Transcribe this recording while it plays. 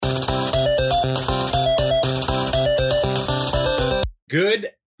Good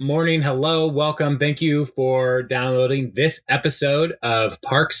morning. Hello. Welcome. Thank you for downloading this episode of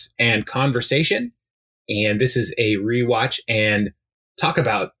Parks and Conversation. And this is a rewatch and talk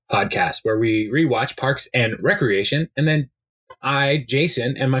about podcast where we rewatch Parks and Recreation. And then I,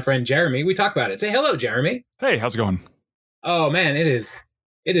 Jason, and my friend Jeremy, we talk about it. Say hello, Jeremy. Hey, how's it going? Oh, man, it is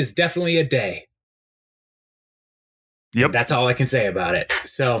definitely a day. Yep. That's all I can say about it.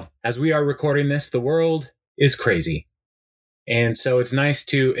 So as we are recording this, the world is crazy. And so it's nice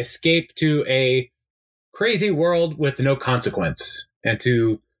to escape to a crazy world with no consequence and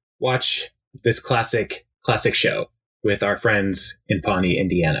to watch this classic show with our friends in Pawnee,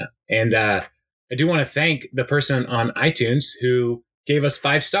 Indiana. And I do want to thank the person on iTunes who gave us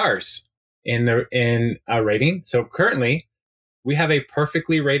 5 stars in our rating. So currently we have a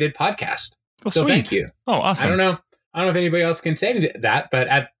perfectly rated podcast. Oh, so sweet. Thank you. Oh, awesome. I don't know if anybody else can say that, but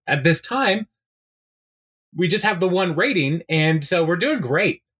at this time, we just have the one rating, and so we're doing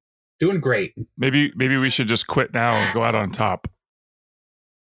great. Maybe we should just quit now and go out on top.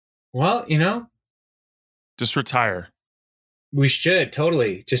 Well, Just retire. we should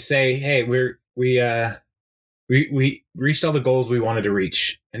totally just say, hey, we reached all the goals we wanted to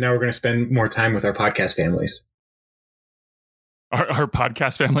reach, and now we're going to spend more time with our podcast families. Our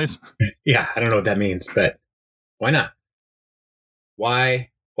podcast families? Yeah, I don't know what that means, but why not? Why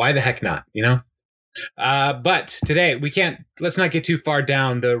the heck not, But today let's not get too far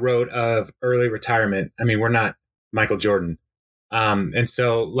down the road of early retirement. I mean, we're not Michael Jordan. And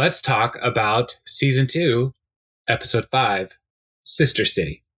so let's talk about season 2, episode 5, Sister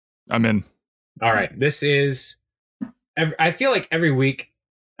City. I'm in. All right. I feel like every week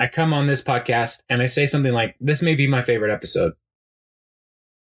I come on this podcast and I say something like, this may be my favorite episode.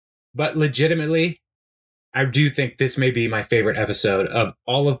 But legitimately, I do think this may be my favorite episode of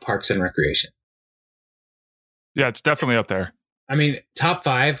all of Parks and Recreation. Yeah, it's definitely up there. I mean, top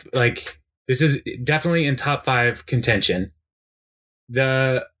 5, this is definitely in top 5 contention.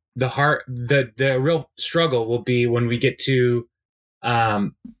 The real struggle will be when we get to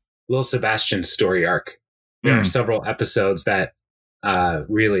Lil Sebastian's story arc. There are several episodes that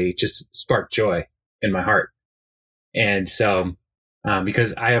really just spark joy in my heart. And so,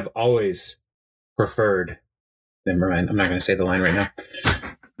 because I have always preferred, never mind, I'm not going to say the line right now.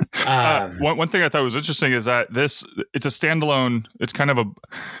 One thing I thought was interesting is that it's a standalone. It's kind of a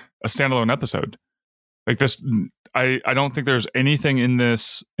standalone episode. Like this, I don't think there's anything in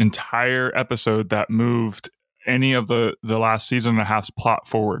this entire episode that moved any of the last season and a half's plot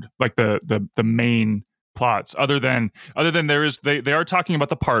forward. Like the main plots, other than they are talking about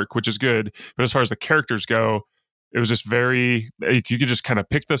the park, which is good. But as far as the characters go, it was just you could just kind of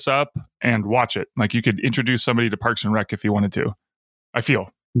pick this up and watch it. Like you could introduce somebody to Parks and Rec if you wanted to. I feel.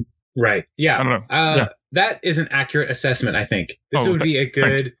 Right. Yeah. I don't know. That is an accurate assessment, I think. This would be a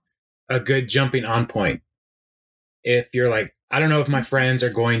good jumping on point. If you're like, I don't know if my friends are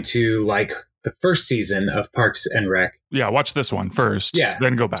going to like the first season of Parks and Rec. Yeah, watch this one first. Yeah.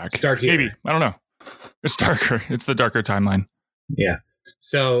 Then go back. Start here. Maybe. I don't know. It's darker. It's the darker timeline. Yeah.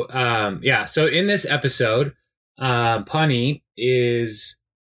 So, So in this episode, Pawnee is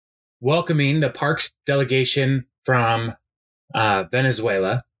welcoming the Parks delegation from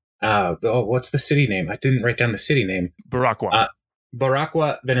Venezuela. What's the city name? I didn't write down the city name.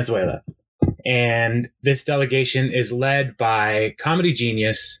 Baragua, Venezuela. And this delegation is led by comedy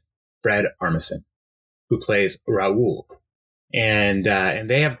genius Fred Armisen, who plays Raul. And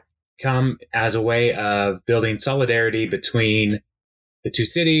they have come as a way of building solidarity between the two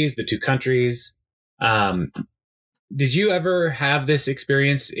cities, the two countries. Did you ever have this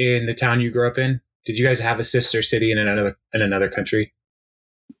experience in the town you grew up in? Did you guys have a sister city in another country?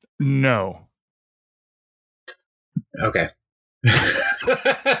 No. Okay.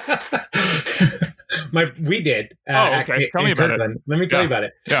 We did. Okay. Tell me about Kirtland. Let me tell you about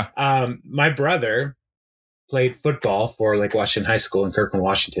it. Yeah. My brother played football for Lake Washington High School in Kirkland,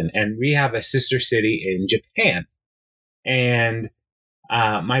 Washington, and we have a sister city in Japan. And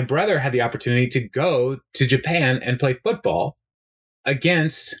my brother had the opportunity to go to Japan and play football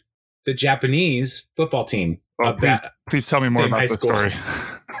against the Japanese football team. Please tell me more about this story.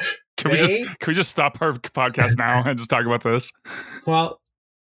 Can we just stop our podcast now and just talk about this? Well,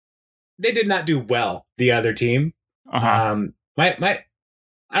 they did not do well, the other team. Uh-huh. I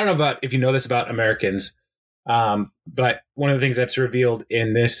don't know about if you know this about Americans, but one of the things that's revealed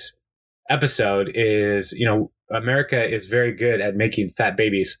in this episode is, America is very good at making fat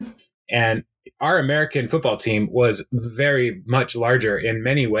babies. And our American football team was very much larger in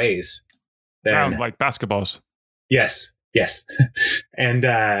many ways than like basketballs. Yes. And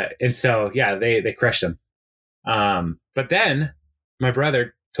so, yeah, they crushed them. But then my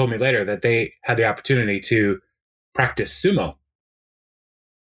brother told me later that they had the opportunity to practice sumo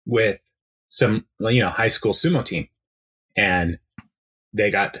with some, high school sumo team, and they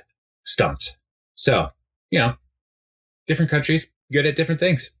got stumped. So, different countries good at different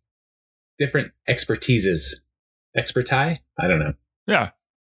things, different expertises. Expertise? I don't know. Yeah.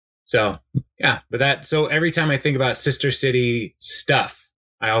 So, so every time I think about Sister City stuff,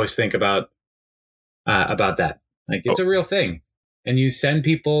 I always think about that. Like, it's a real thing. And you send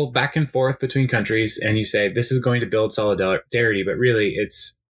people back and forth between countries and you say, this is going to build solidarity, but really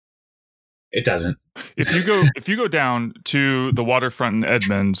it doesn't. If you go down to the waterfront in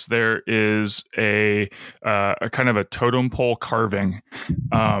Edmonds, there is a kind of a totem pole carving.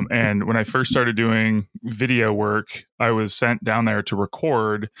 And when I first started doing video work, I was sent down there to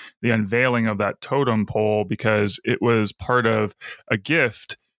record the unveiling of that totem pole because it was part of a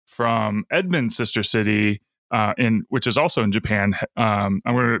gift from Edmonds Sister City, which is also in Japan. I'm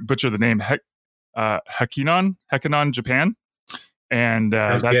going to butcher the name, Hekinan, Japan. And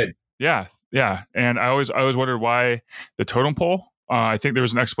sounds good. Yeah, and I always wondered why the totem pole. I think there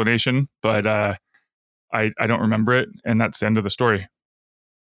was an explanation, but I don't remember it, and that's the end of the story.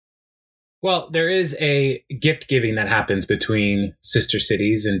 Well, there is a gift giving that happens between sister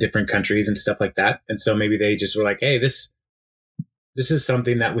cities and different countries and stuff like that, and so maybe they just were like, "Hey, this is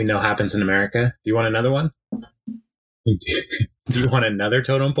something that we know happens in America. Do you want another one? Do you want another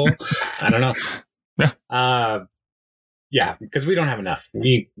totem pole? I don't know." Yeah. Yeah, because we don't have enough.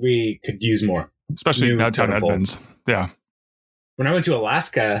 We could use more. Especially downtown Edmonds. Yeah. When I went to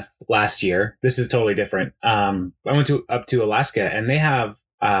Alaska last year, this is totally different. I went up to Alaska, and they have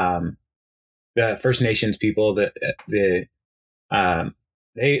the First Nations people that they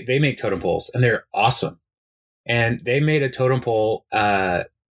make totem poles, and they're awesome. And they made a totem pole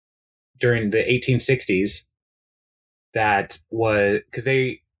during the 1860s that was because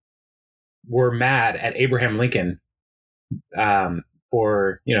they were mad at Abraham Lincoln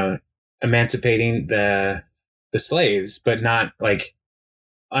for emancipating the slaves, but not like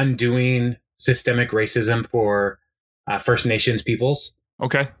undoing systemic racism for First Nations peoples.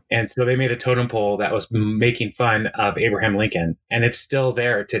 Okay. And so they made a totem pole that was making fun of Abraham Lincoln, and it's still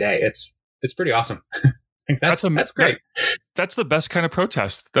there today. It's pretty awesome. That's great. That's the best kind of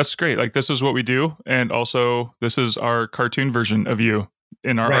protest. That's great. Like, this is what we do, and also this is our cartoon version of you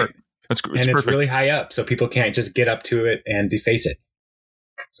in our art. It's really high up, so people can't just get up to it and deface it.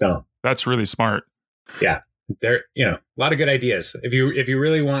 So that's really smart. Yeah, there, a lot of good ideas. If you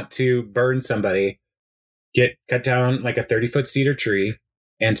really want to burn somebody, cut down like a 30-foot cedar tree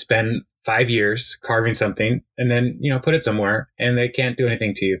and spend 5 years carving something, and then put it somewhere, and they can't do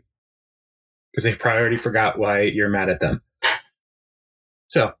anything to you because they probably already forgot why you're mad at them.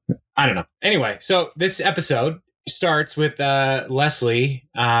 So I don't know. Anyway, so this episode starts with Leslie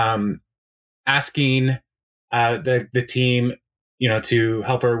asking the team, to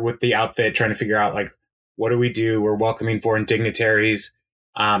help her with the outfit, trying to figure out like, what do we do? We're welcoming foreign dignitaries,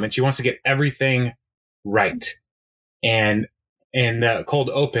 and she wants to get everything right. And in the cold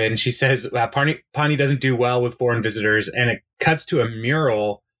open, she says Pawnee doesn't do well with foreign visitors, and it cuts to a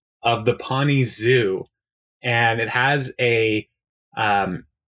mural of the Pawnee Zoo, and it has a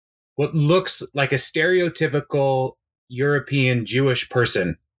what looks like a stereotypical European Jewish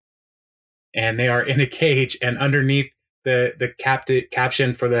person, and they are in a cage, and underneath the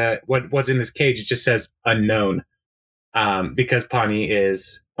caption for what's in this cage, it just says unknown, because Pawnee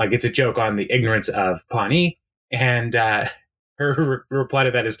is like, it's a joke on the ignorance of Pawnee, and her reply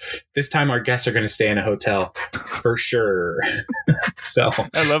to that is, this time our guests are going to stay in a hotel for sure. So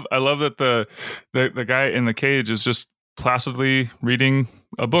I love that the guy in the cage is just placidly reading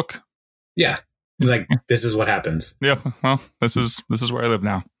a book. Yeah. He's like, this is what happens. Yeah. Well, this is where I live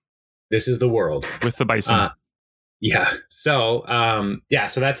now. This is the world with the bison. Yeah. So,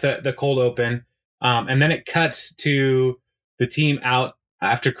 so that's the cold open. And then it cuts to the team out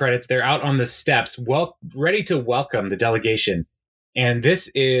after credits. They're out on the steps, ready to welcome the delegation. And this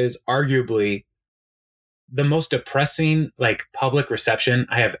is arguably the most depressing, like, public reception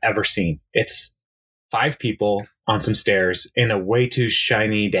I have ever seen. It's 5 people on some stairs in a way too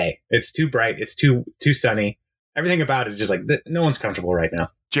shiny day. It's too bright. It's too sunny. Everything about it is just like, no one's comfortable right now.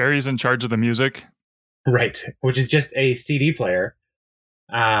 Jerry's in charge of the music. Right. Which is just a CD player.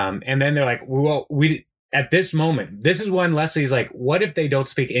 And then they're like, well, at this moment, this is when Leslie's like, what if they don't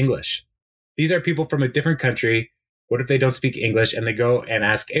speak English? These are people from a different country. What if they don't speak English? And they go and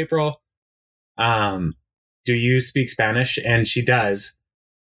ask April, do you speak Spanish? And she does.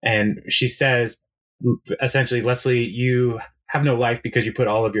 And she says, essentially, Leslie, you have no life because you put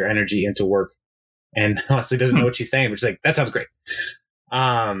all of your energy into work. And Leslie doesn't know what she's saying, but she's like, that sounds great.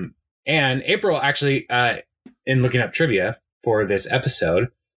 And April actually, in looking up trivia for this episode,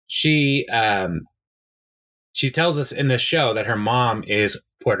 she tells us in the show that her mom is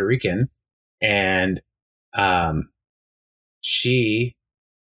Puerto Rican, and she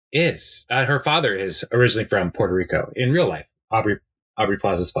is her father is originally from Puerto Rico in real life, Aubrey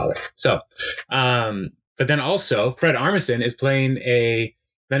Plaza's father. So, but then also Fred Armisen is playing a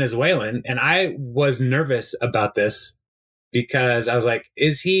Venezuelan, and I was nervous about this because I was like,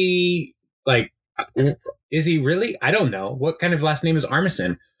 is he really? I don't know. What kind of last name is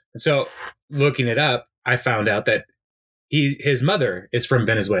Armisen? And so looking it up, I found out that his mother is from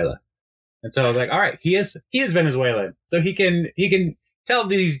Venezuela. And so I was like, all right, he is Venezuelan. So he can tell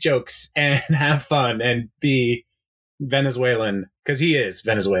these jokes and have fun and be Venezuelan because he is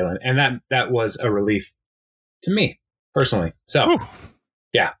Venezuelan. And that was a relief to me personally. So Whew.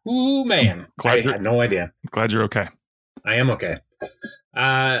 Yeah. Ooh, man. I had no idea. Glad you're okay. I am okay.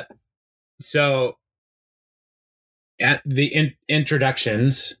 So at the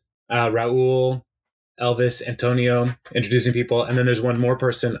introductions, Raul, Elvis, Antonio introducing people, and then there's one more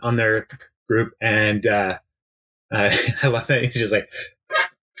person on their group, and I love that. He's just like,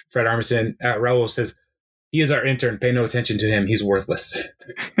 Fred Armisen, Raul says, he is our intern. Pay no attention to him. He's worthless.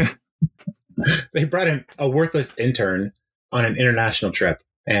 They brought in a worthless intern on an international trip.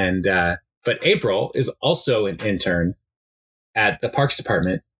 And but April is also an intern at the Parks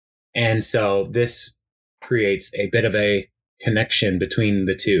Department. And so this creates a bit of a connection between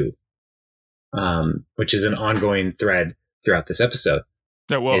the two, which is an ongoing thread throughout this episode.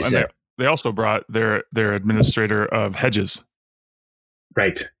 Yeah, well, and they also brought their administrator of hedges.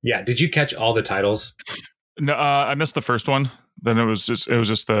 Right. Yeah. Did you catch all the titles? No, I missed the first one. Then it was just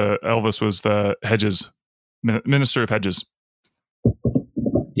the Elvis was the hedges minister of hedges.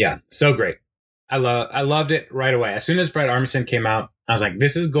 Yeah, so great. I loved it right away. As soon as Fred Armisen came out, I was like,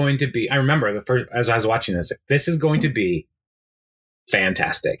 this is going to be, I remember the first, as I was watching this is going to be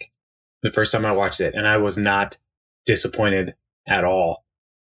fantastic. The first time I watched it, and I was not disappointed at all.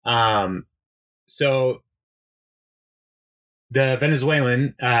 So the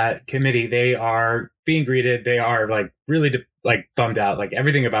Venezuelan committee, they are being greeted. They are like really bummed out. Like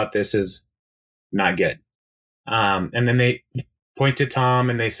everything about this is not good. And then they point to Tom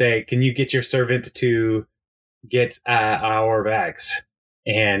and they say, can you get your servant to get our bags?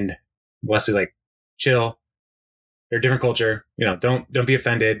 And Leslie's like, chill. They're a different culture. Don't be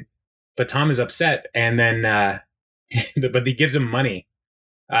offended. But Tom is upset. And then, but he gives him money.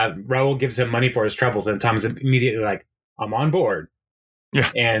 Raul gives him money for his troubles. And Tom's immediately like, I'm on board.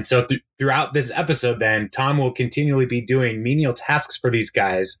 Yeah. And so throughout this episode, then Tom will continually be doing menial tasks for these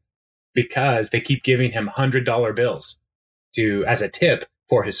guys because they keep giving him $100 bills as a tip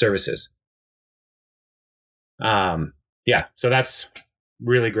for his services. Yeah, so that's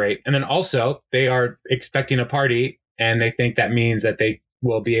really great. And then also they are expecting a party, and they think that means that they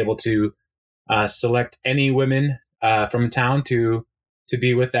will be able to select any women from town to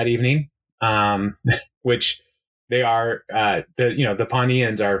be with that evening, which they are. The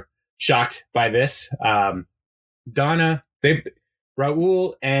Pawneans are shocked by this. Donna,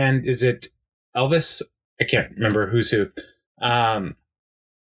 Raul, and is it Elvis? I can't remember who's who. But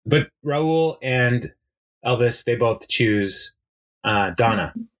Raul and Elvis, they both choose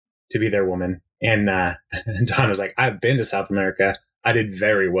Donna to be their woman. And Donna was like, I've been to South America. I did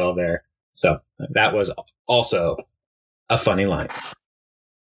very well there. So that was also a funny line.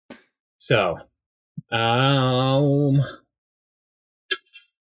 So,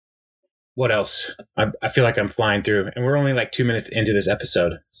 what else? I feel like I'm flying through, and we're only like 2 minutes into this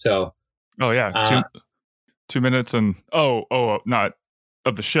episode. So, oh yeah, 2 minutes, and not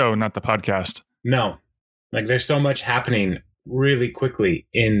of the show, not the podcast. No, like there's so much happening really quickly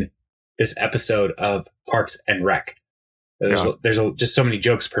in this episode of Parks and Rec. There's just so many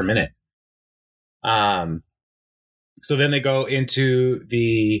jokes per minute. So then they go into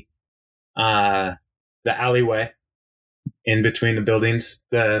the alleyway in between the buildings,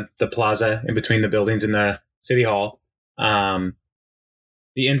 the plaza in between the buildings in the city hall.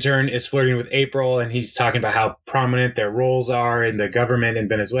 The intern is flirting with April, and he's talking about how prominent their roles are in the government in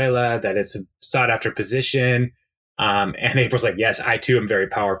Venezuela, that it's a sought after position. And April's like, yes, I too am very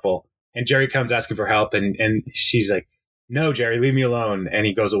powerful. And Jerry comes asking for help, and she's like, no, Jerry, leave me alone. And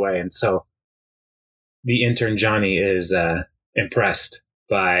he goes away. And so the intern, Johnny, is impressed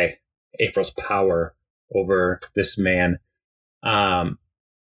by April's power over this man. And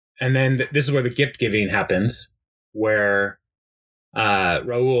then this is where the gift giving happens, where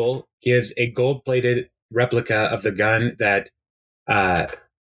Raul gives a gold-plated replica of the gun that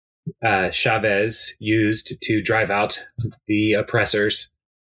Chavez used to drive out the oppressors.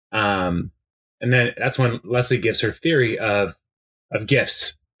 And then that's when Leslie gives her theory of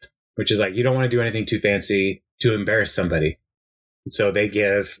gifts, which is like, you don't want to do anything too fancy to embarrass somebody. So they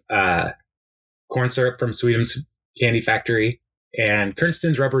give corn syrup from Sweetums Candy Factory and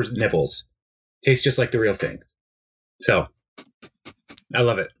Kernsten's rubber nipples. Tastes just like the real thing. So I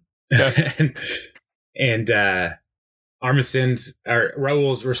love it. Yeah. and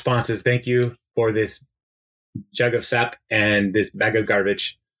Raul's response is, thank you for this jug of sap and this bag of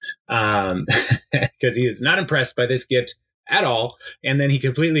garbage. Because he is not impressed by this gift at all. And then he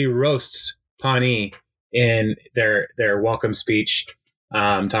completely roasts Pawnee in their welcome speech,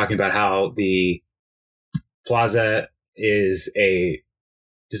 talking about how the plaza is a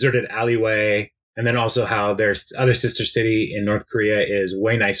deserted alleyway, and then also how their other sister city in North Korea is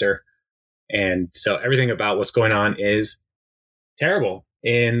way nicer. And so everything about what's going on is terrible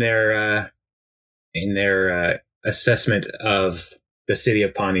in their assessment of the city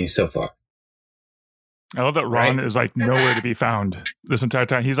of Pawnee so far. I love that Ron is like nowhere to be found this entire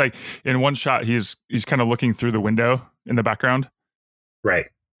time. He's like, in one shot, he's kind of looking through the window in the background. Right.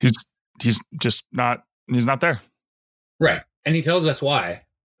 He's just not, he's not there. Right. And he tells us why.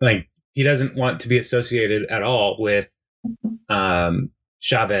 Like, he doesn't want to be associated at all with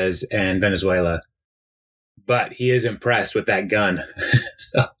Chavez and Venezuela, but he is impressed with that gun.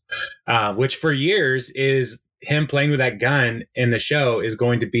 So, which for years is him playing with that gun in the show is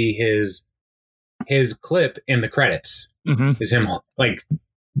going to be his clip in the credits. Mm-hmm. Is him like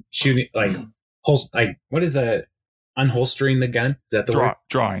shooting, like what is the unholstering the gun? Is that the word?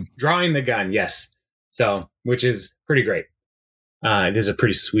 Drawing the gun. Yes. So, which is pretty great. It is a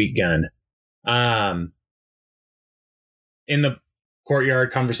pretty sweet gun. In the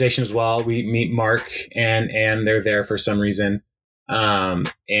courtyard conversation as well, we meet Mark and they're there for some reason.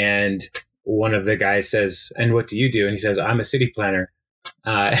 And one of the guys says, "And what do you do?" And he says, "I'm a city planner."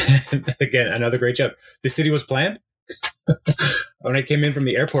 Again, another great joke. The city was planned. When I came in from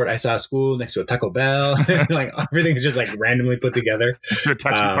the airport, I saw a school next to a Taco Bell. Like, everything is just like randomly put together. It's a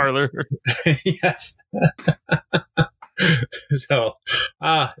tattoo parlor. Yes. So,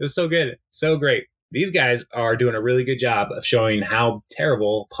 it was so good. So great. These guys are doing a really good job of showing how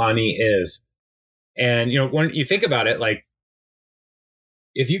terrible Pawnee is. And, when you think about it, like,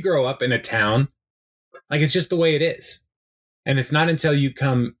 if you grow up in a town, like, it's just the way it is. And it's not until you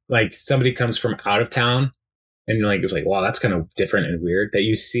somebody comes from out of town and it's like, wow, that's kind of different and weird, that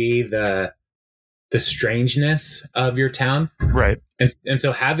you see the strangeness of your town. Right. And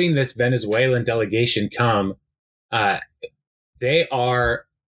so having this Venezuelan delegation come, they're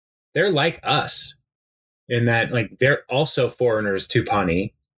like us in that, like, they're also foreigners to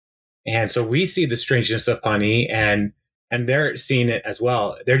Pawnee. And so we see the strangeness of Pawnee and they're seeing it as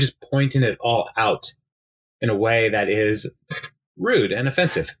well. They're just pointing it all out in a way that is rude and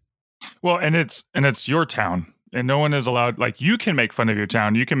offensive. Well, and it's your town, and no one is allowed. Like, you can make fun of your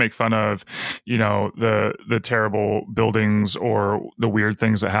town. You can make fun of, the terrible buildings or the weird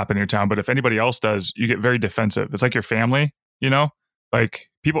things that happen in your town. But if anybody else does, you get very defensive. It's like your family,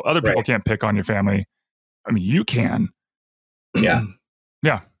 like other people can't pick on your family. I mean, you can. Yeah.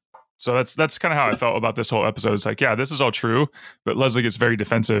 Yeah. So that's kind of how I felt about this whole episode. It's like, yeah, this is all true, but Leslie gets very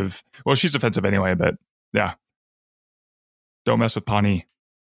defensive. Well, she's defensive anyway, but yeah. Don't mess with Pawnee.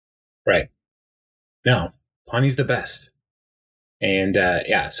 Right. No, Pawnee's the best. And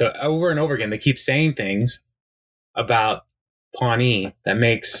so over and over again, they keep saying things about Pawnee that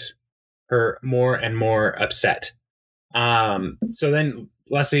makes her more and more upset. So then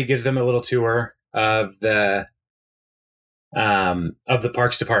Leslie gives them a little tour of the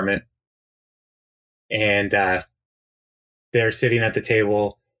parks department. And they're sitting at the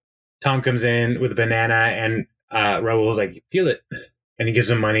table. Tom comes in with a banana, and Raul's like, "Peel it," and he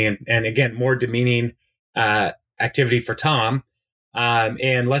gives him money. And again, more demeaning activity for Tom.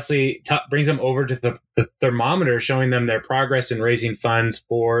 And Leslie brings them over to the thermometer, showing them their progress in raising funds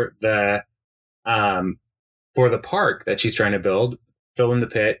for the park that she's trying to build. Fill in the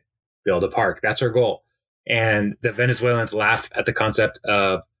pit, build a park. That's her goal. And the Venezuelans laugh at the concept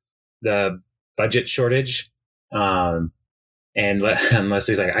of the budget shortage. And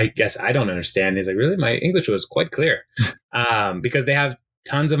Leslie's like, "I guess I don't understand." He's like, "Really? My English was quite clear." Because they have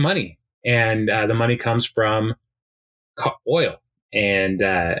tons of money, and the money comes from oil, and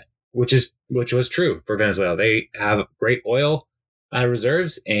which was true for Venezuela. They have great oil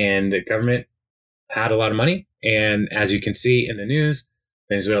reserves, and the government had a lot of money. And as you can see in the news,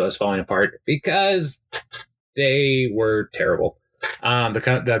 Venezuela is falling apart because they were terrible.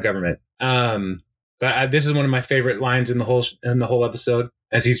 The government. But this is one of my favorite lines in the whole episode.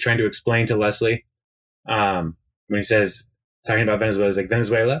 as he's trying to explain to Leslie, when he says, talking about Venezuela, he's like,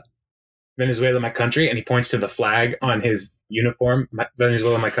 Venezuela, my country. And he points to the flag on his uniform,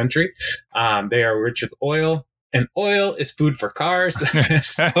 Venezuela, my country. They are rich with oil, and oil is food for cars.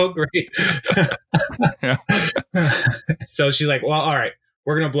 So great. So she's like, well, all right,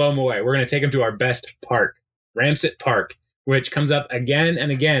 we're going to blow him away. We're going to take him to our best park, Ramsett Park, which comes up again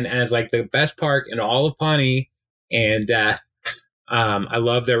and again as like the best park in all of Pawnee. And I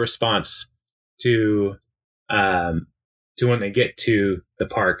love their response to when they get to the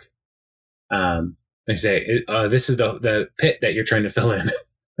park. They say, this is the pit that you're trying to fill in.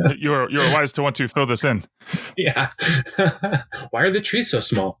 You're wise to want to fill this in. Yeah. Why are the trees so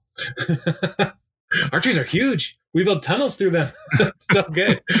small? Our trees are huge. We build tunnels through them. So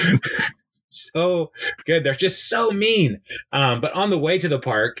good. So good. They're just so mean. But on the way to the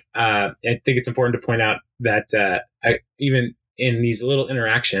park, I think it's important to point out that even in these little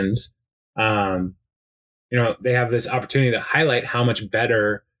interactions, they have this opportunity to highlight how much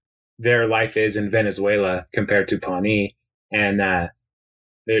better their life is in Venezuela compared to Pawnee. And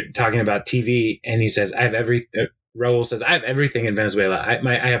they're talking about TV, and he says, Raul says, I have everything in Venezuela.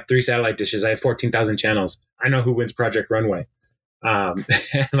 I have 3 satellite dishes. I have 14,000 channels. I know who wins Project Runway. And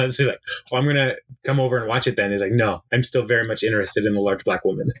Leslie's like, well, I'm going to come over and watch it then. He's like, no, I'm still very much interested in the large black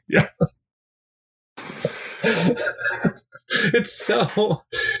woman. Yeah. It's so,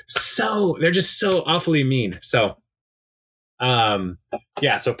 they're just so awfully mean. So,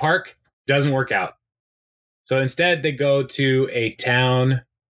 so Park doesn't work out. So instead they go to a town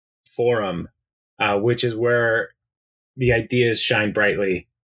forum, which is where the ideas shine brightly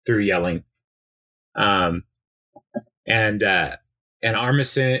through yelling. And Fred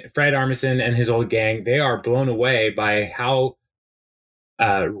Armisen and his old gang, they are blown away by how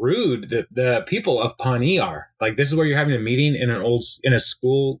rude the people of Pawnee are. Like, this is where you're having a meeting in a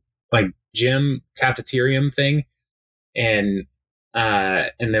school, like gym cafeteria thing. And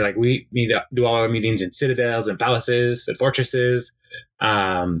they're like, we need to do all our meetings in citadels and palaces and fortresses.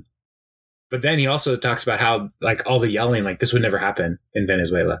 But then he also talks about how, like, all the yelling, like, this would never happen in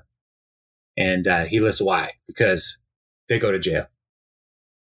Venezuela. And he lists why, because they go to jail.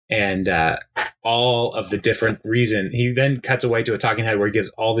 And all of the different reasons. He then cuts away to a talking head where he gives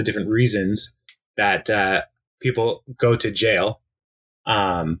all the different reasons that people go to jail.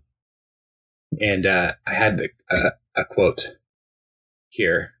 I had a quote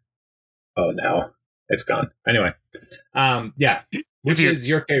here. Oh, no, it's gone. Anyway, which is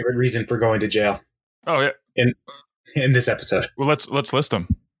your favorite reason for going to jail? Oh, yeah. In this episode. Well, let's list them.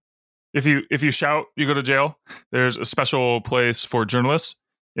 If you shout, you go to jail. There's a special place for journalists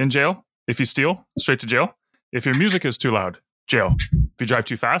in jail. If you steal, straight to jail. If your music is too loud, jail. If you drive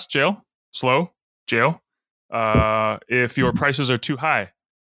too fast, jail. Slow, jail. If your prices are too high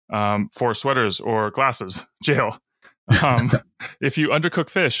for sweaters or glasses, jail. If you undercook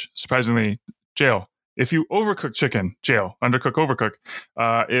fish, surprisingly, jail. If you overcook chicken, jail. Undercook, overcook.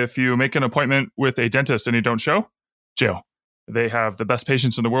 If you make an appointment with a dentist and you don't show, jail. They have the best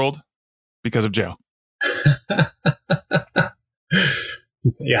patients in the world because of jail.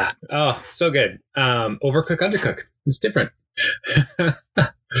 Yeah. Oh, so good. Overcook, undercook. It's different.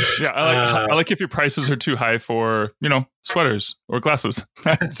 Yeah, I like if your prices are too high for, sweaters or glasses.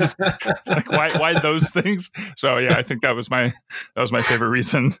 Just, like, why those things? So yeah, I think that was my favorite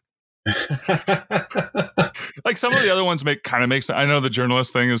reason. Like, some of the other ones make sense. I know the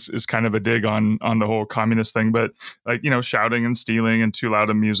journalist thing is kind of a dig on the whole communist thing, but like, shouting and stealing and too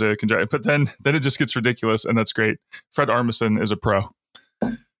loud of music but then it just gets ridiculous, and that's great. Fred Armisen is a pro.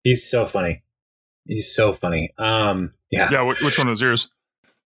 He's so funny. Yeah. Yeah. Which one was yours?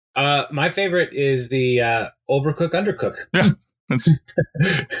 My favorite is the overcook, undercook. Yeah. That's...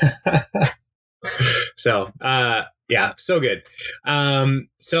 So, yeah, so good.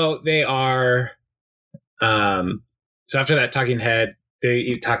 So they are, so after that talking head,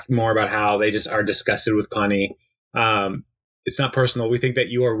 they talk more about how they just are disgusted with Pawnee. It's not personal. We think that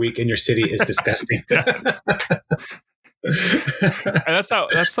you are weak and your city is disgusting. And that's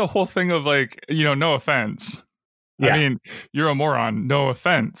the whole thing of, like, no offense. Yeah. I mean, you're a moron. No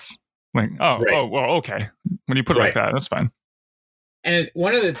offense. Like, right. Well, okay. When you put it like that, that's fine. And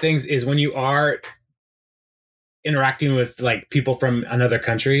one of the things is, when you are interacting with, like, people from another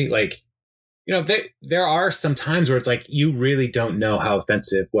country, like, there are some times where it's like, you really don't know how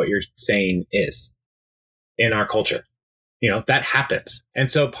offensive what you're saying is in our culture. That happens. And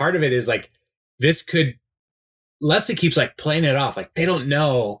so part of it is, like, Leslie keeps, like, playing it off. Like, they don't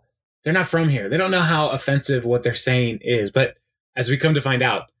know. They're not from here. They don't know how offensive what they're saying is. But as we come to find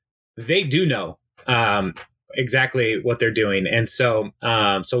out, they do know exactly what they're doing. And so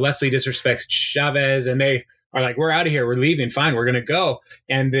Leslie disrespects Chavez, and they are like, we're out of here. We're leaving. Fine. We're going to go.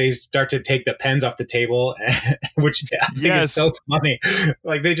 And they start to take the pens off the table, which I think is so funny.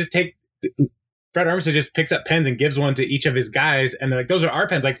 Like they just take, Fred Armisen just picks up pens and gives one to each of his guys. And they're like, those are our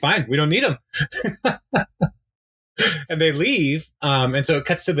pens. Like, fine, we don't need them. And they leave. And so it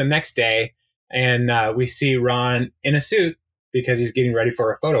cuts to the next day, and we see Ron in a suit because he's getting ready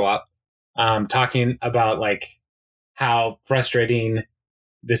for a photo op, talking about like how frustrating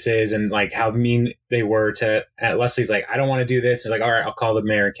this is and like how mean they were to Leslie's like, I don't want to do this. He's like, all right, I'll call the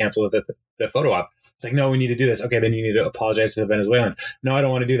mayor and cancel the photo op. It's like, no, we need to do this. Okay, then you need to apologize to the Venezuelans. No, I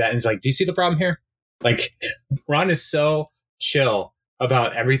don't want to do that. And it's like, do you see the problem here? Like, Ron is so chill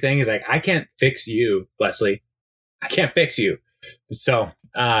about everything. He's like, I can't fix you, Leslie. I can't fix you. So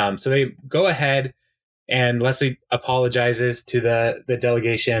they go ahead, and Leslie apologizes to the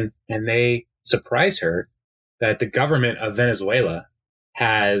delegation, and they surprise her that the government of Venezuela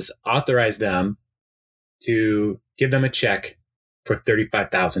has authorized them to give them a check for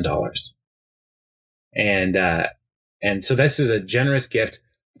 $35,000. And so this is a generous gift,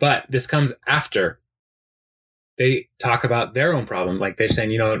 but this comes after they talk about their own problem. Like they're saying,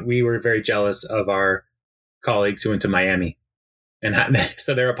 we were very jealous of our colleagues who went to Miami. And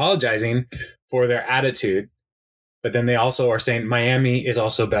so they're apologizing for their attitude, but then they also are saying Miami is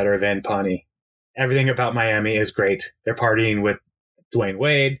also better than Pawnee. Everything about Miami is great. They're partying with Dwayne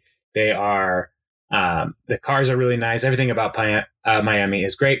Wade. They are, the cars are really nice. Everything about Miami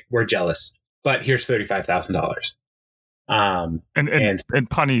is great. We're jealous, but here's $35,000. And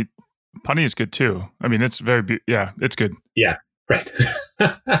Pawnee is good too. I mean, it's it's good. Yeah, right.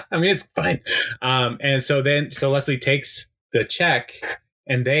 I mean, it's fine. And so Leslie takes the check,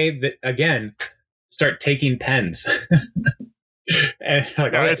 and they again start taking pens. And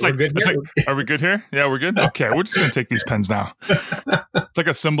like, all right, it's like, are we good here? Yeah, we're good. Okay, we're just gonna take these pens now. It's like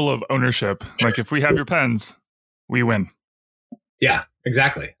a symbol of ownership. Like if we have your pens, we win. Yeah,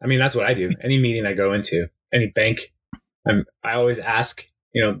 exactly. I mean, that's what I do. Any meeting I go into, any bank, I always ask,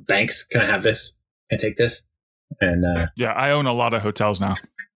 banks, can I have this? Can I take this? And I own a lot of hotels now.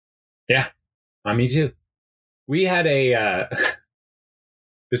 Yeah, me too. We had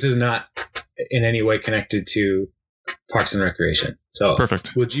this is not in any way connected to Parks and Recreation. So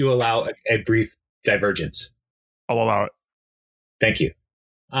perfect. Would you allow a brief divergence? I'll allow it. Thank you.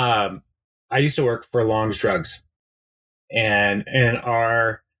 I used to work for Long's Drugs, and in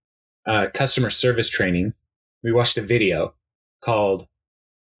our customer service training, we watched a video called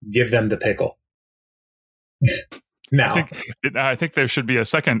 "Give Them the Pickle." Now, I think there should be a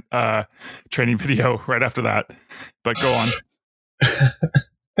second training video right after that, but go on.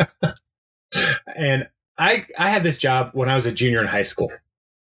 And I had this job when I was a junior in high school,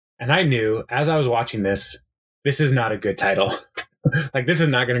 and I knew as I was watching this is not a good title. Like, this is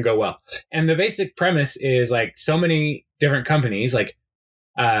not going to go well. And the basic premise is like so many different companies, like,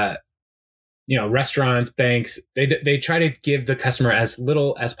 restaurants, banks, they try to give the customer as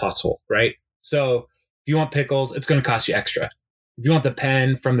little as possible, right? So if you want pickles, it's going to cost you extra. If you want the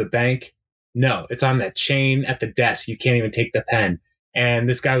pen from the bank, no, it's on that chain at the desk. You can't even take the pen. And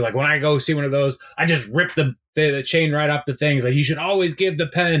this guy was like, when I go see one of those, I just rip the chain right off the thing. He's like, you should always give the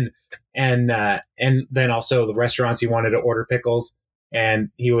pen. And then also the restaurants, he wanted to order pickles, and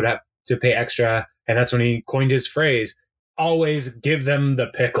he would have to pay extra. And that's when he coined his phrase, always give them the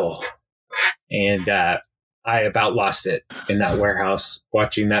pickle. And I about lost it in that warehouse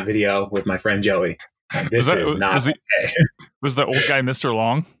watching that video with my friend Joey. This is not okay. Was the old guy Mr.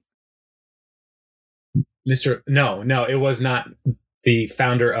 Long? No, it was not the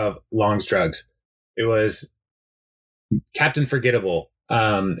founder of Long's Drugs. It was Captain Forgettable,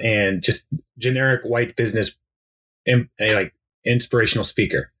 and just generic white business, like inspirational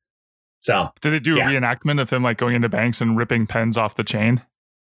speaker. So did they do a reenactment of him like going into banks and ripping pens off the chain?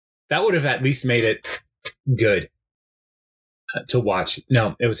 That would have at least made it good to watch.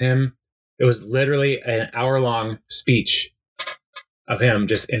 No, it was him. It was literally an hour-long speech of him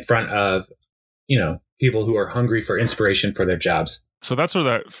just in front of, people who are hungry for inspiration for their jobs. So that's where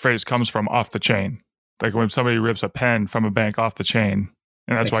that phrase comes from, off the chain. Like when somebody rips a pen from a bank off the chain.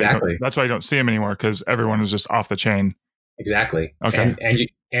 And that's exactly. why you don't see them anymore, because everyone is just off the chain. Exactly. Okay.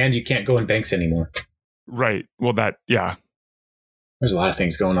 And you can't go in banks anymore. Right. Well, there's a lot of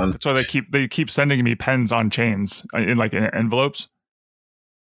things going on. That's why they keep sending me pens on chains in envelopes.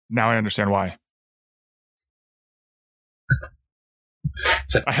 Now I understand why.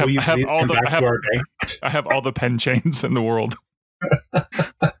 So, I have all the pen chains in the world.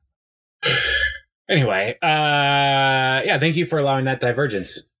 Anyway, thank you for allowing that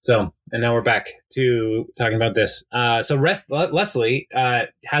divergence. So and now we're back to talking about this. So Leslie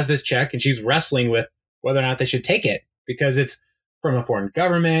has this check, and she's wrestling with whether or not they should take it because it's from a foreign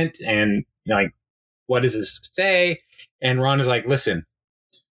government, and like, what does this say? And Ron is like, listen,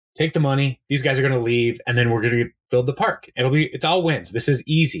 take the money. These guys are going to leave, and then we're going to build the park. It's all wins. This is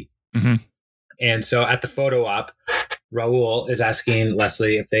easy. Mm-hmm. And so at the photo op, Raul is asking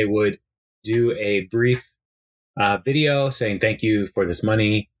Leslie if they would do a brief video saying thank you for this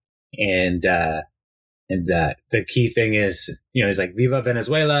money. And the key thing is, he's like, Viva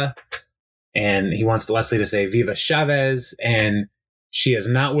Venezuela. And he wants Leslie to say Viva Chavez. And she is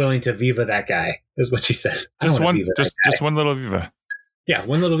not willing to Viva that guy, is what she says. Just one little Viva. Yeah,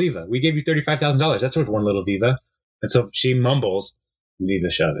 one little Viva. We gave you $35,000. That's worth one little Viva. And so she mumbles Viva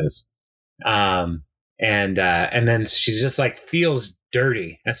Chavez. And then she just like feels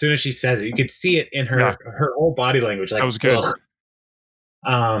dirty as soon as she says it. You could see it in her whole body language. Like, that was good.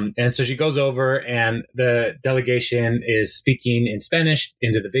 Ugh. And so she goes over, and the delegation is speaking in Spanish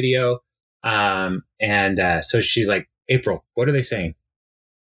into the video. So she's like, April, what are they saying?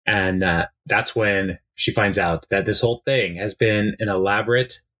 And that's when she finds out that this whole thing has been an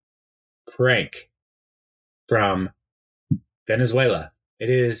elaborate prank from Venezuela. It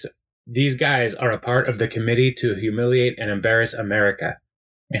is. These guys are a part of the committee to humiliate and embarrass America.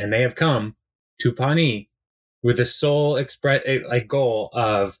 And they have come to Pawnee with the sole goal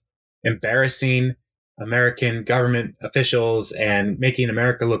of embarrassing American government officials and making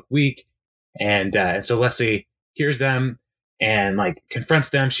America look weak. And so Leslie hears them and like confronts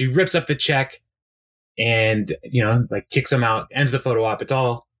them. She rips up the check and, kicks them out, ends the photo op. It's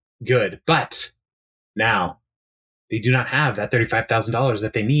all good. But now they do not have that $35,000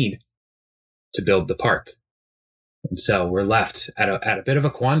 that they need to build the park. And so we're left at a bit of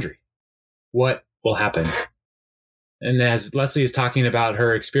a quandary. What will happen? And as Leslie is talking about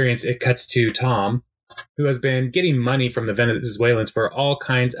her experience, it cuts to Tom, who has been getting money from the Venezuelans for all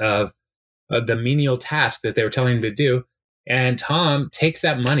kinds of the menial tasks that they were telling him to do. And Tom takes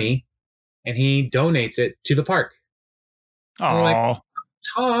that money and he donates it to the park. Oh, like,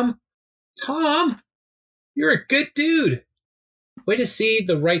 Tom, you're a good dude. Way to see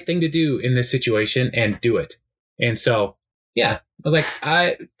the right thing to do in this situation and do it. And so, yeah, I was like,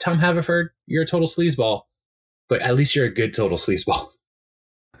 Tom Haverford, you're a total sleazeball, but at least you're a good total sleazeball.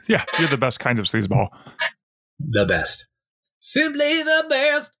 Yeah, you're the best kind of sleazeball. The best. Simply the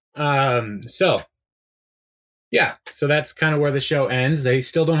best. So that's kind of where the show ends. They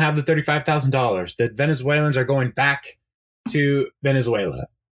still don't have the $35,000. The Venezuelans are going back to Venezuela.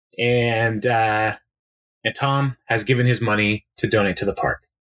 And Tom has given his money to donate to the park.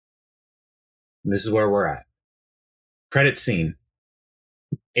 And this is where we're at. Credit scene.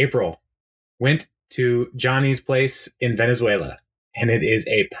 April went to Johnny's place in Venezuela, and it is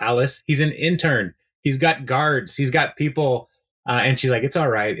a palace. He's an intern. He's got guards. He's got people. And she's like, it's all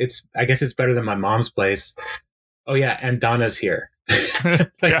right. I guess it's better than my mom's place. Oh, yeah. And Donna's here.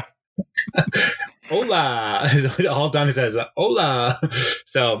 Yeah. Hola. All Donna says, hola.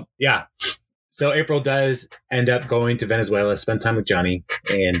 So, yeah. So April does end up going to Venezuela, spend time with Johnny.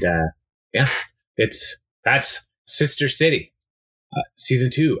 And that's Sister City, season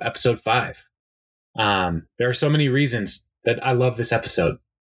 2, episode 5. There are so many reasons that I love this episode.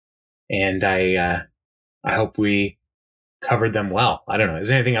 And I hope we covered them well. I don't know. Is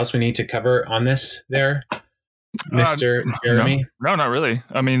there anything else we need to cover on this there, Mr. Jeremy? No, not really.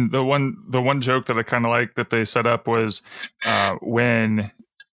 I mean, the one joke that I kind of like that they set up was when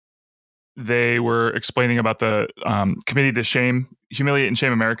they were explaining about the committee to humiliate and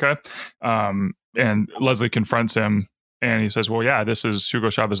shame America. And Leslie confronts him and he says, well, yeah, this is Hugo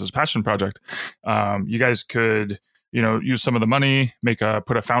Chavez's passion project. You guys could, use some of the money,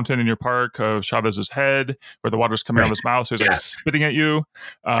 put a fountain in your park of Chavez's head where the water's coming out of his mouth. So he's like spitting at you.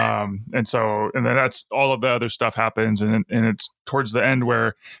 And then that's all of the other stuff happens. And it's towards the end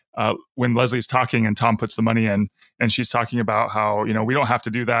where when Leslie's talking and Tom puts the money in and she's talking about how, we don't have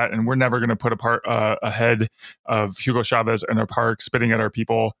to do that. And we're never going to put a head of Hugo Chavez in our park spitting at our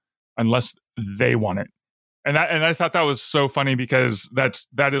people unless they want it. And I thought that was so funny because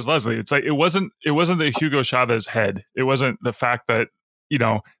that is Leslie. It's like it wasn't the Hugo Chavez head. It wasn't the fact that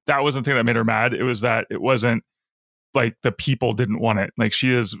that wasn't the thing that made her mad. It was that it wasn't like the people didn't want it. Like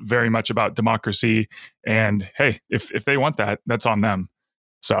she is very much about democracy. And hey, if they want that, that's on them.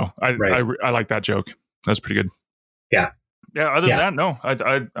 So I like that joke. That's pretty good. Yeah. Yeah. Other than that, no,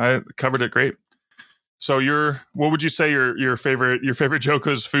 I covered it great. So what would you say your favorite joke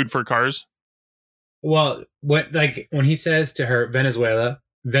was? Food for cars? Well, when he says to her, Venezuela,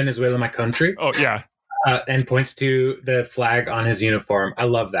 my country. Oh yeah. and points to the flag on his uniform. I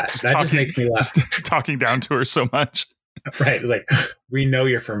love that. Just makes me laugh. Just talking down to her so much. Right. Like, we know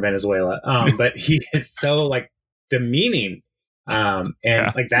you're from Venezuela. But he is so like demeaning.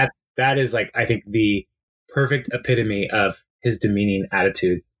 Like that is like, I think the perfect epitome of his demeaning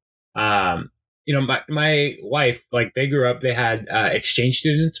attitude. My wife, like they grew up, they had exchange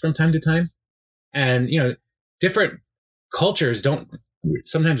students from time to time, and, different cultures don't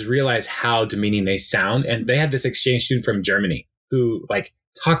sometimes realize how demeaning they sound. And they had this exchange student from Germany who like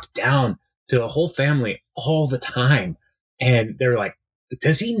talked down to the whole family all the time. And they were like,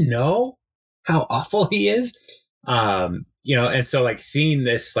 does he know how awful he is? And so like seeing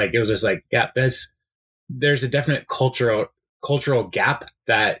this, like, it was just like, yeah, there's a definite cultural gap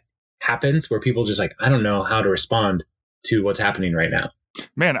that happens where people just like, I don't know how to respond to what's happening right now.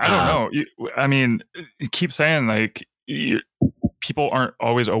 Man, I don't know. I mean, you keep saying like people aren't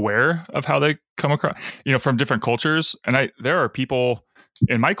always aware of how they come across, from different cultures. And there are people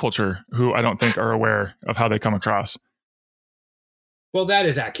in my culture who I don't think are aware of how they come across. Well, that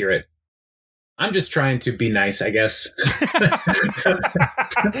is accurate. I'm just trying to be nice, I guess.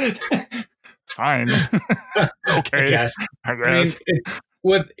 Fine. Okay. I guess. I mean,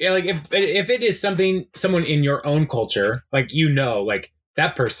 if it is someone in your own culture, like, like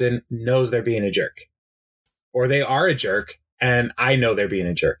that person knows they're being a jerk, or they are a jerk, and I know they're being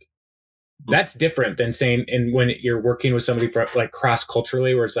a jerk. That's different than saying, and when you're working with somebody for like cross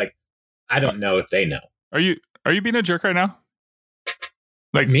culturally, where it's like, I don't know if they know. Are you being a jerk right now?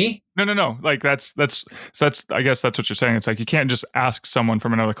 Like me? No. Like that's I guess that's what you're saying. It's like you can't just ask someone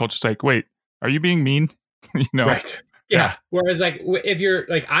from another culture. It's like, wait, are you being mean? Right. Yeah. Whereas like if you're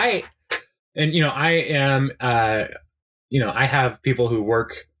like I am, I have people who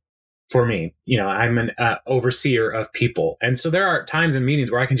work for me. I'm an overseer of people, and so there are times in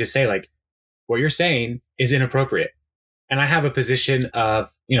meetings where I can just say like, what you're saying is inappropriate, and I have a position of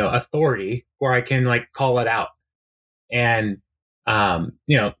authority where I can like call it out, and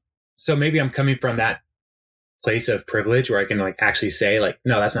so maybe I'm coming from that place of privilege where I can like actually say like,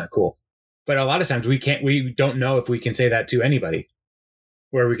 no, that's not cool. But a lot of times we don't know if we can say that to anybody,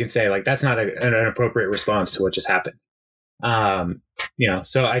 where we can say like, that's not an appropriate response to what just happened.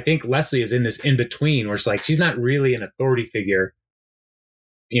 So I think Leslie is in this in between where it's like, she's not really an authority figure.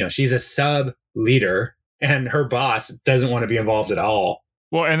 She's a sub leader, and her boss doesn't want to be involved at all.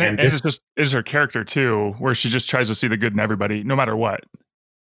 Well, and it's her character too, where she just tries to see the good in everybody, no matter what.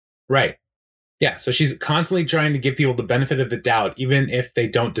 Right. Yeah. So she's constantly trying to give people the benefit of the doubt, even if they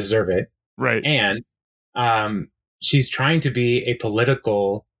don't deserve it. Right. And she's trying to be a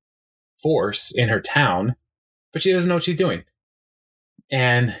political force in her town, but she doesn't know what she's doing.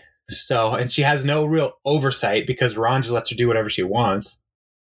 And she has no real oversight because Ron just lets her do whatever she wants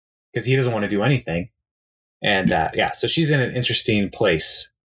because he doesn't want to do anything. And so she's in an interesting place.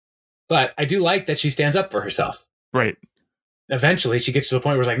 But I do like that she stands up for herself. Right. Eventually, she gets to the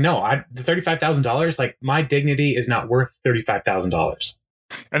point where it's like, no, the $35,000, like my dignity is not worth $35,000.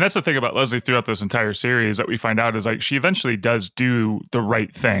 And that's the thing about Leslie throughout this entire series that we find out is like she eventually does do the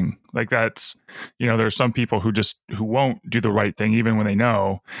right thing. Like that's, there's some people who won't do the right thing even when they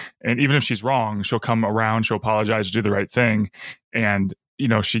know. And even if she's wrong, she'll come around, she'll apologize, do the right thing. And,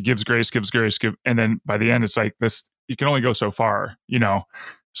 she gives grace, and then by the end, it's like this, you can only go so far,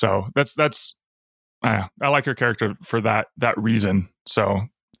 So that's I like her character for that reason. So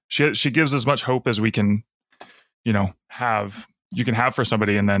she gives as much hope as we can, have. You can have for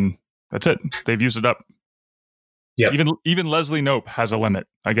somebody, and then that's it. They've used it up. Yeah. Even Leslie Knope has a limit,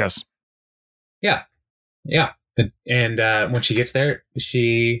 I guess. Yeah. Yeah. And when she gets there,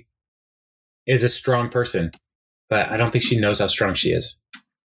 she is a strong person, but I don't think she knows how strong she is.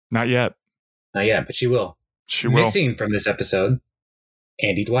 Not yet, but she will. Missing from this episode,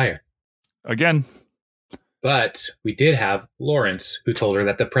 Andy Dwyer. Again. But we did have Lawrence, who told her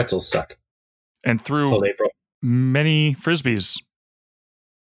that the pretzels suck. And through many Frisbees.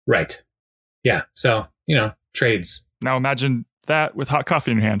 Right. Yeah. So, trades. Now imagine that with hot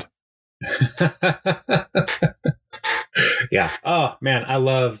coffee in your hand. Yeah. Oh, man. I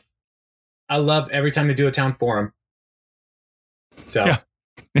love every time they do a town forum. So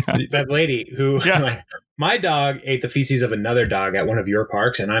that lady who, like, my dog ate the feces of another dog at one of your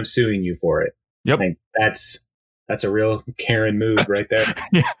parks, and I'm suing you for it. Yep. I think that's a real Karen move right there.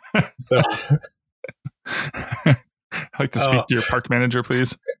 Yeah. So I'd like to speak to your park manager,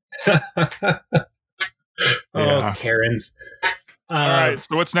 please. Karens. All right.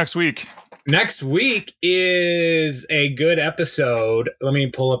 So what's next week? Next week is a good episode. Let me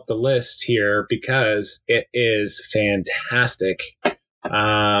pull up the list here because it is fantastic.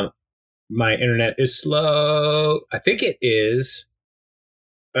 My internet is slow. I think it is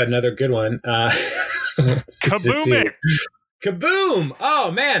another good one. Kaboom it! Kaboom!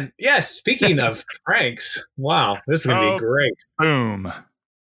 Oh man, yes. Speaking of pranks, wow, this is gonna be great. Boom!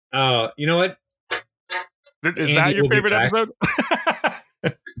 You know what? Is that your favorite episode?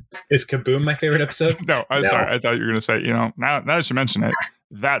 Is Kaboom my favorite episode? No, I'm sorry. I thought you were going to say, now that you mention it,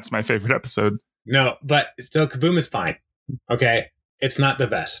 that's my favorite episode. No, but so Kaboom is fine. Okay. It's not the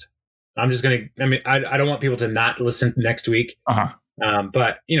best. I'm just going to, I don't want people to not listen next week.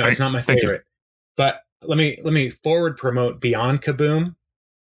 But it's not my favorite. But let me forward promote beyond Kaboom.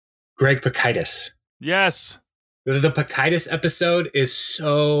 Greg Pakaitis. Yes. The Pakaitis episode is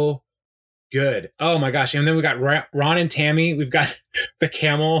so good. Oh my gosh. And then we got Ron and Tammy. We've got the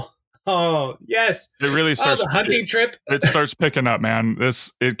camel. Oh, yes. It really starts. The hunting trip. It starts picking up, man.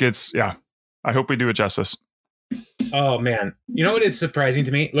 I hope we do it justice. Oh, man. You know what is surprising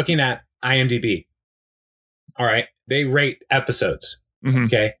to me? Looking at IMDb. All right. They rate episodes. Mm-hmm.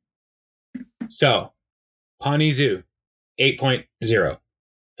 Okay. So, Pawnee Zoo, 8.0.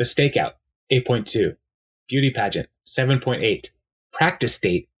 The Stakeout, 8.2. Beauty Pageant, 7.8. Practice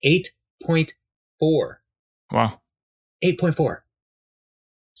Date, 8.4. Wow. 8.4.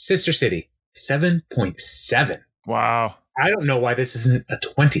 Sister City, 7.7. Wow. I don't know why this isn't a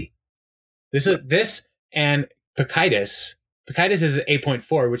 20. This and Pakaitis. Pakaitis is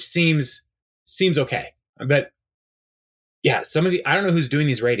 8.4, which seems okay. But yeah, some of I don't know who's doing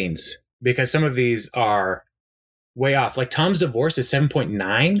these ratings because some of these are way off. Like Tom's Divorce is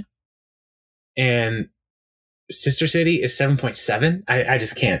 7.9 and Sister City is 7.7. I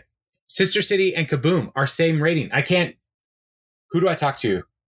just can't. Sister City and Kaboom are same rating. I can't. Who do I talk to?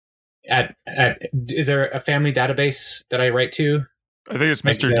 Is there a family database that I write to? I think it's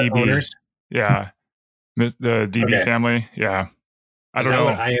Mr. DB. Owners? Yeah. The DB family. Yeah. I don't know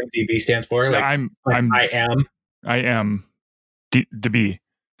what IMDb stands for. Like, I am DB.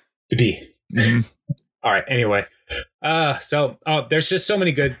 Mm-hmm. All right. Anyway. So there's just so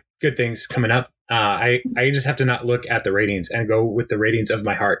many good things coming up. I just have to not look at the ratings and go with the ratings of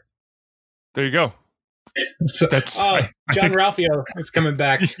my heart. There you go. So, John Ralphio is coming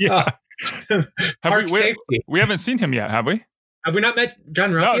back. Yeah. Park safety. We haven't seen him yet, have we? Have we not met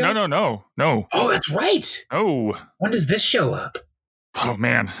John Ralphio? No. Oh, that's right. Oh. When does this show up? Oh,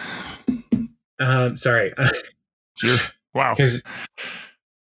 man. Sorry. Sure. Wow. Because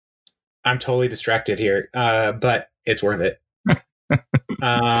I'm totally distracted here, but it's worth it.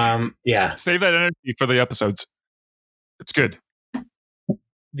 Yeah. Save that energy for the episodes. It's good.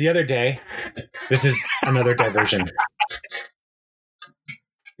 The other day, this is another diversion.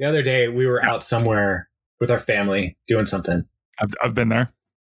 The other day, we were out somewhere with our family doing something. I've been there,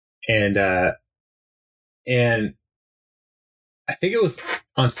 and I think it was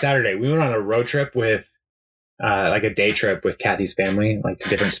on Saturday. We went on a road trip with, like a day trip with Kathy's family, like to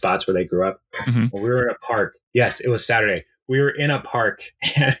different spots where they grew up. Mm-hmm. We were in a park. Yes, it was Saturday. We were in a park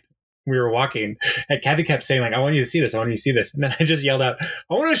and we were walking, and Kathy kept saying, like, I want you to see this. I want you to see this. And then I just yelled out,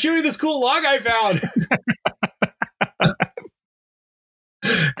 I want to show you this cool log I found.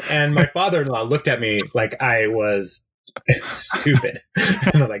 And my father-in-law looked at me like I was stupid.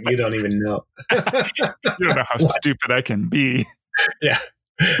 And I was like, you don't even know. You don't know how stupid I can be. Yeah.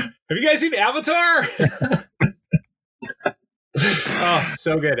 Have you guys seen Avatar? Oh,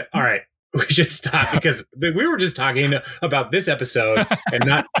 so good. All right. We should stop because we were just talking about this episode and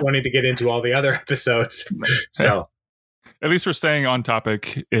not wanting to get into all the other episodes. So at least we're staying on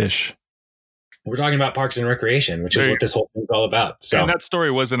topic-ish. We're talking about Parks and Recreation, which is what this whole thing's all about. So, and that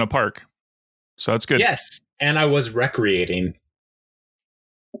story was in a park. So that's good. Yes. And I was recreating.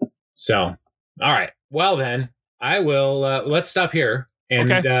 So, all right. Well, then I will, let's stop here and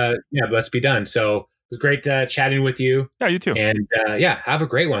let's be done. So, it was great chatting with you. Yeah, you too. And have a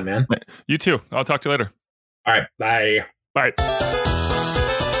great one, man. You too. I'll talk to you later. All right. Bye. Bye.